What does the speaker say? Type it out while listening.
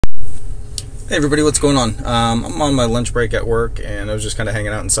Hey everybody, what's going on? I'm on my lunch break at work, and I was just kind of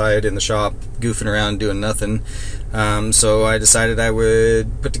hanging out inside in the shop, goofing around, doing nothing. So I decided I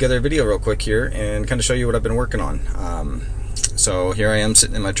would put together a video real quick here and kind of show you what I've been working on. So here I am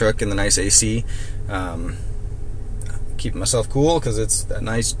sitting in my truck in the nice AC, keeping myself cool because it's that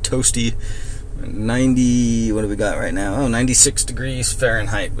nice toasty 90, what do we got right now? Oh, 96 degrees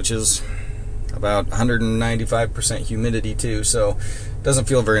Fahrenheit, which is about 195% humidity too, so it doesn't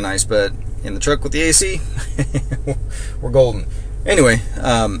feel very nice, but in the truck with the AC, we're golden. Anyway,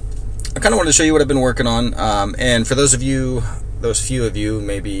 I kind of wanted to show you what I've been working on, and for those few of you,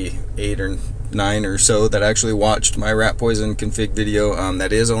 maybe 8 or 9 or so, that actually watched my rat poison config video,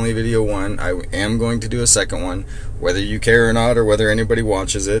 that is only video 1. I am going to do a second one, whether you care or not, or whether anybody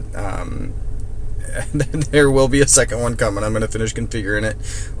watches it. There will be a second one coming. I'm going to finish configuring it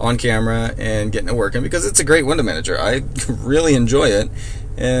on camera and getting it working because it's a great window manager. I really enjoy it,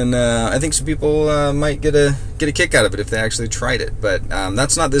 and I think some people might get a kick out of it if they actually tried it. But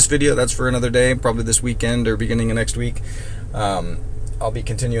that's not this video. That's for another day, probably this weekend or beginning of next week. I'll be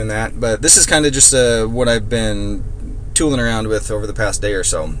continuing that. But this is kind of just what I've been tooling around with over the past day or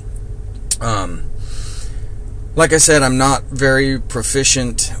so. Like I said, I'm not very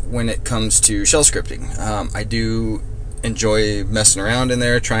proficient when it comes to shell scripting. I do enjoy messing around in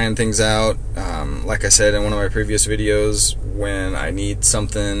there, trying things out. Like I said in one of my previous videos, when I need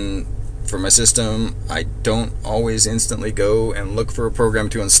something for my system, I don't always instantly go and look for a program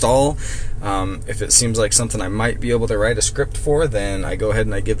to install. If it seems like something I might be able to write a script for, then I go ahead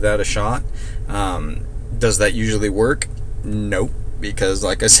and I give that a shot. Does that usually work? Nope. Because,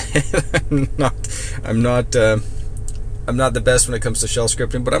 like I said, I'm not the best when it comes to shell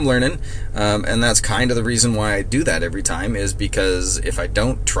scripting, but I'm learning, and that's kind of the reason why I do that every time, is because if I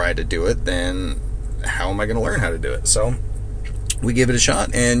don't try to do it, then how am I going to learn how to do it? So we give it a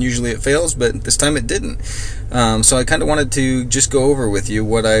shot, and usually it fails, but this time it didn't. So I kind of wanted to just go over with you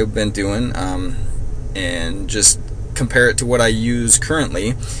what I've been doing, and just compare it to what I use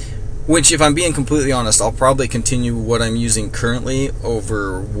currently. Which, if I'm being completely honest, I'll probably continue what I'm using currently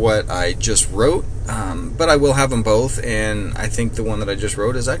over what I just wrote, but I will have them both, and I think the one that I just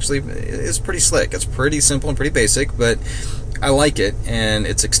wrote is pretty slick. It's pretty simple and pretty basic, but I like it, and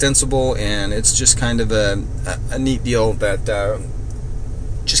it's extensible, and it's just kind of a neat deal that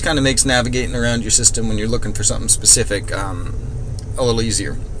just kind of makes navigating around your system when you're looking for something specific a little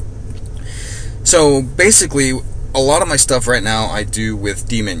easier. So basically, a lot of my stuff right now I do with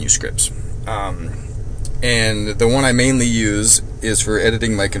D-menu scripts, and the one I mainly use is for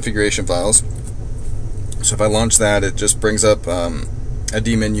editing my configuration files. So if I launch that, it just brings up a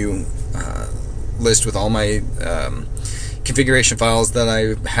D-menu list with all my configuration files that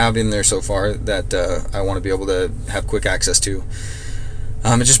I have in there so far that I want to be able to have quick access to.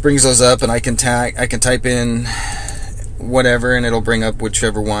 It just brings those up, and I can type in whatever, and it'll bring up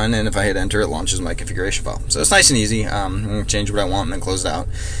whichever one, and if I hit enter, it launches my configuration file. So it's nice and easy. I'm going to change what I want and then close it out.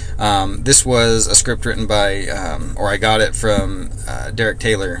 This was a script written by, or I got it from Derek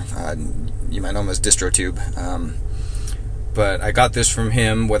Taylor. You might know him as DistroTube. But I got this from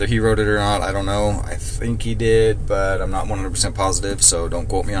him. Whether he wrote it or not, I don't know. I think he did, but I'm not 100% positive, so don't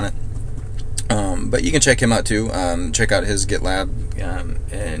quote me on it. But you can check him out too. Check out his GitLab,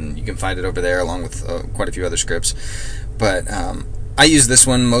 and you can find it over there along with quite a few other scripts. But I use this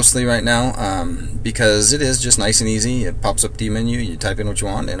one mostly right now because it is just nice and easy. It pops up D-menu, you type in what you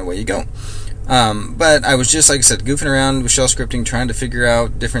want, and away you go. But I was just, like I said, goofing around with shell scripting, trying to figure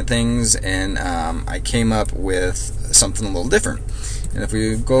out different things, and I came up with something a little different. And if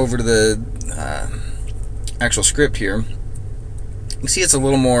we go over to the actual script here, you can see it's a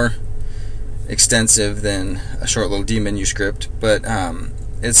little more extensive than a short little D-menu script, but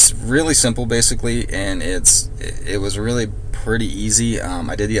it's really simple basically, and it was really pretty easy.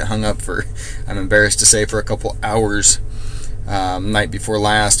 I did get hung up for, I'm embarrassed to say, for a couple hours night before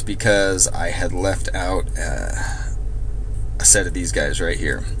last because I had left out a set of these guys right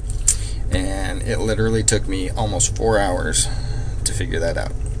here, and it literally took me almost 4 hours to figure that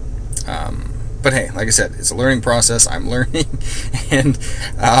out. But hey, like I said, it's a learning process. I'm learning, and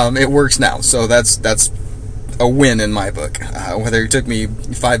it works now. So that's a win in my book. Whether it took me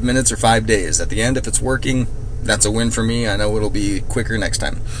 5 minutes or 5 days, at the end, if it's working, that's a win for me. I know it'll be quicker next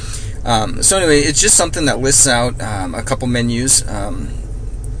time. So anyway, it's just something that lists out a couple menus.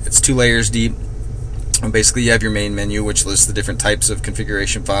 It's 2 layers deep. Basically, you have your main menu, which lists the different types of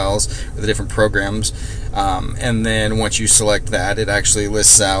configuration files, or the different programs, and then once you select that, it actually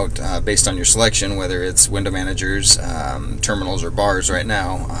lists out, based on your selection, whether it's window managers, terminals, or bars right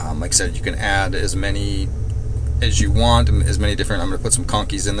now. Like I said, you can add as many as you want, as many different. I'm going to put some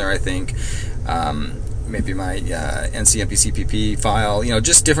conkeys in there, I think. Maybe my NCMP file,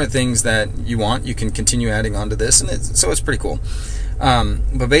 just different things that you want. You can continue adding onto this, and so it's pretty cool.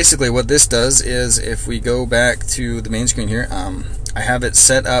 But basically what this does is, if we go back to the main screen here, I have it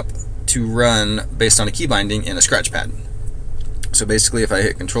set up to run based on a key binding in a scratch pad. So basically, if I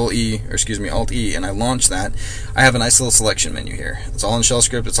hit Alt E, and I launch that, I have a nice little selection menu here. It's all in shell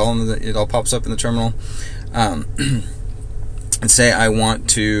script. It all pops up in the terminal. And say I want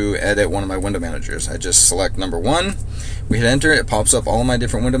to edit one of my window managers. I just select number 1. We hit enter. It pops up all of my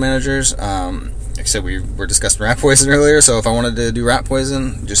different window managers. Like I said, we were discussing rat poison earlier, so if I wanted to do rat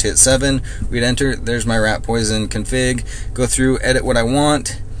poison, just hit 7. We'd enter. There's my rat poison config. Go through, edit what I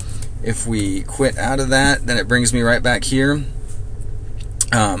want. If we quit out of that, then it brings me right back here.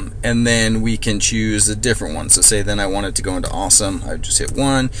 And then we can choose a different one. So say then I wanted to go into awesome. I would just hit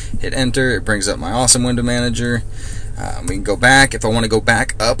 1, hit enter. It brings up my awesome window manager. We can go back. If I want to go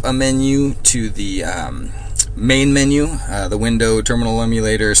back up a menu to the main menu, the window, terminal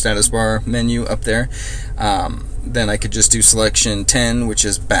emulator, status bar menu up there, then I could just do selection 10, which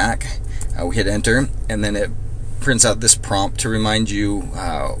is back. We hit enter, and then it prints out this prompt to remind you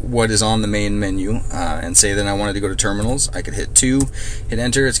what is on the main menu, and say that I wanted to go to terminals. I could hit 2, hit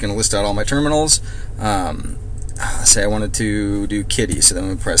enter. It's going to list out all my terminals. Say I wanted to do kitty, so then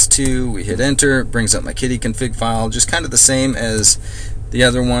we press 2, we hit enter, it brings up my kitty config file, just kind of the same as the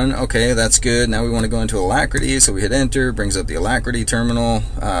other one. Okay, that's good. Now we want to go into Alacrity, so we hit enter, brings up the Alacrity terminal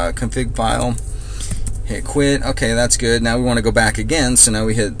config file, hit quit. Okay, that's good. Now we want to go back again, so now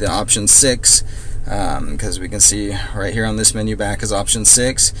we hit the option 6, because we can see right here on this menu, back is option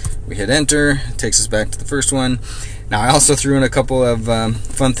 6. We hit enter, it takes us back to the first one. Now I also threw in a couple of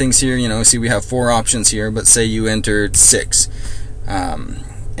fun things here. See, we have 4 options here, but say you entered 6,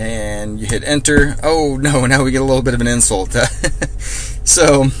 and you hit enter. Oh no, now we get a little bit of an insult.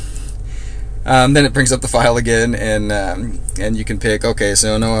 So then it brings up the file again, and you can pick, okay,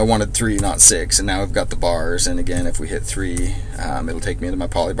 so no, I wanted 3, not 6, and now we've got the bars. And again, if we hit 3, it'll take me into my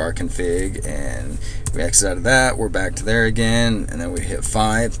polybar config, and we exit out of that, we're back to there again, and then we hit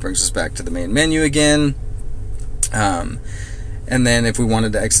 5, brings us back to the main menu again. And then if we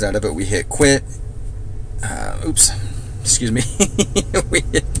wanted to exit out of it, we hit quit. Oops, excuse me.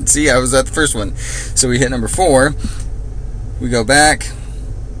 See, I was at the first one. So we hit number 4. We go back.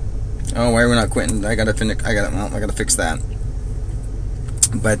 Oh, why are we not quitting? I gotta fix that.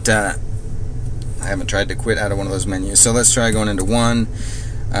 But I haven't tried to quit out of one of those menus. So let's try going into 1.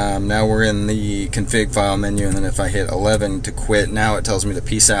 Now we're in the config file menu, and then if I hit 11 to quit, now it tells me to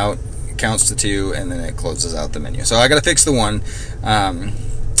peace out. Counts to 2, and then it closes out the menu. So I got to fix the one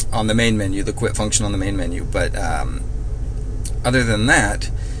on the main menu, the quit function on the main menu. But other than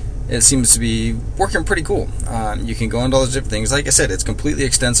that, it seems to be working pretty cool. You can go into all those different things. Like I said, it's completely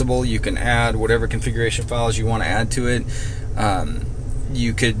extensible. You can add whatever configuration files you want to add to it.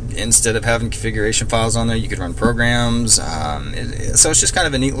 You could, instead of having configuration files on there, you could run programs. So it's just kind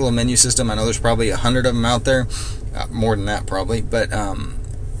of a neat little menu system. I know there's probably 100 of them out there, more than that probably, but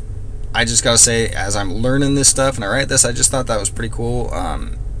I just gotta say, as I'm learning this stuff and I write this, I just thought that was pretty cool.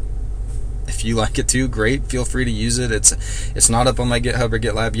 If you like it too, great. Feel free to use it. It's not up on my GitHub or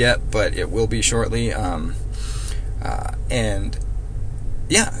GitLab yet, but it will be shortly. And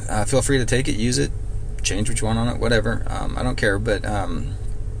yeah, feel free to take it, use it, change what you want on it, whatever. I don't care, but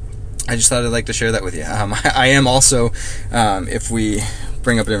I just thought I'd like to share that with you. I am also, if we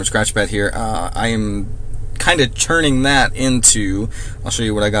bring up a different scratchpad here, I am kind of turning that into, I'll show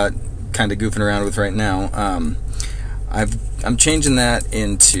you what I got kind of goofing around with right now. I'm changing that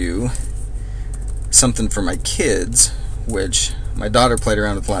into something for my kids, which my daughter played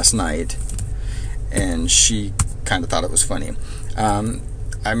around with last night, and she kind of thought it was funny.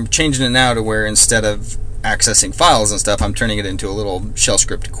 I'm changing it now to where instead of accessing files and stuff, I'm turning it into a little shell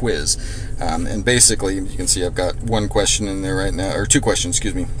script quiz. And basically, you can see I've got 1 question in there right now, or 2 questions,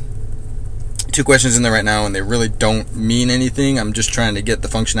 excuse me. 2 questions in there right now, and they really don't mean anything. I'm just trying to get the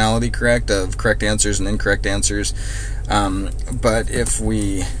functionality correct of correct answers and incorrect answers. But if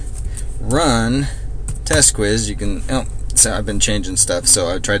we run test quiz, you can, so I've been changing stuff, so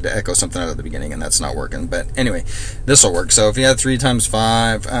I tried to echo something out at the beginning, and that's not working. But anyway, this will work. So if you have 3 times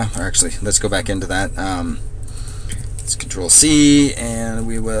 5, or actually, let's go back into that. Let's Control C, and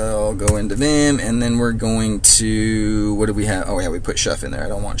we will go into Vim, and then we're going to, what do we have? Oh yeah, we put Chef in there. I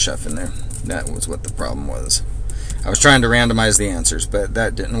don't want Chef in there. That was what the problem was. I was trying to randomize the answers, but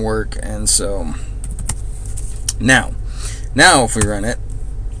that didn't work, and so now if we run it,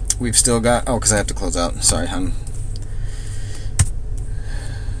 we've still got, oh, because I have to close out. Sorry, hon.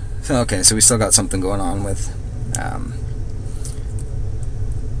 So, okay, so we still got something going on with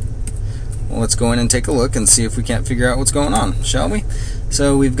Well, let's go in and take a look and see if we can't figure out what's going on, shall we?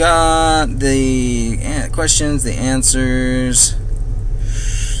 So we've got the questions, the answers,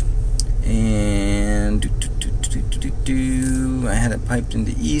 and I had it piped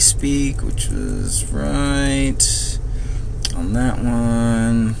into eSpeak, which was right on that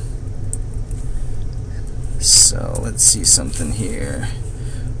one. So let's see something here.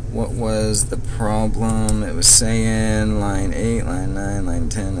 What was the problem? It was saying line 8, line 9, line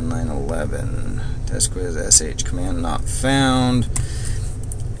 10, and line 11. Test quiz SH command not found.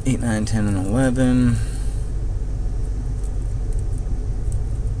 8, 9, 10, and 11.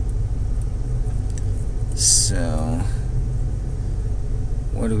 So,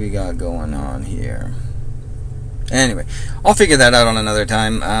 what do we got going on here? Anyway, I'll figure that out on another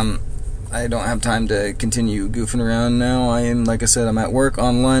time. I don't have time to continue goofing around now. I am, like I said, I'm at work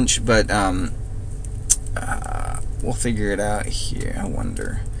on lunch, but we'll figure it out here. I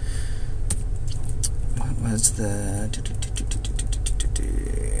wonder, what was the...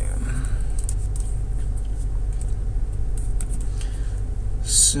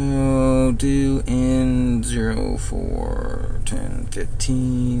 So, do in 0, 4, 10,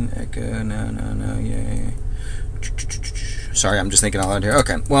 15, echo, no, yay. Sorry, I'm just thinking out loud here.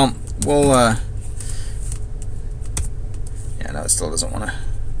 Okay, well, we'll, yeah, no, it still doesn't want to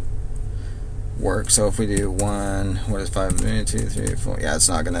work. So if we do 1, what is 5, 2, 3, 4, yeah, it's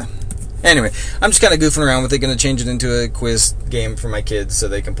not going to. Anyway, I'm just kind of goofing around with it. Going to change it into a quiz game for my kids so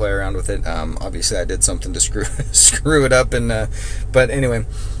they can play around with it. Obviously, I did something to screw it up, and but anyway,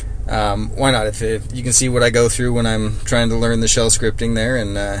 why not? If you can see what I go through when I'm trying to learn the shell scripting there,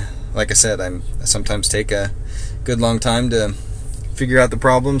 and like I said, I sometimes take a good long time to figure out the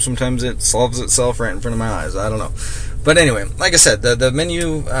problem. Sometimes it solves itself right in front of my eyes. I don't know. But anyway, like I said, the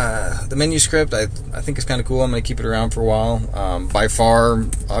menu script I think is kind of cool. I'm going to keep it around for a while. By far,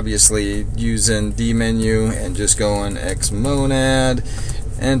 obviously, using D menu and just going X monad,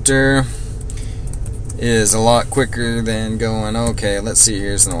 enter, is a lot quicker than going, okay, let's see,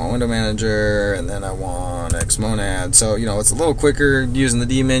 here's the window manager, and then I want X monad. So, you know, it's a little quicker using the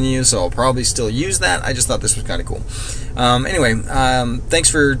D menu, so I'll probably still use that. I just thought this was kind of cool. Anyway,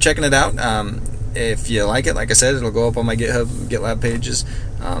 thanks for checking it out. If you like it, like I said, it'll go up on my GitLab pages.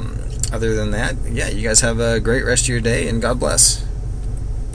 Other than that, yeah, you guys have a great rest of your day, and God bless.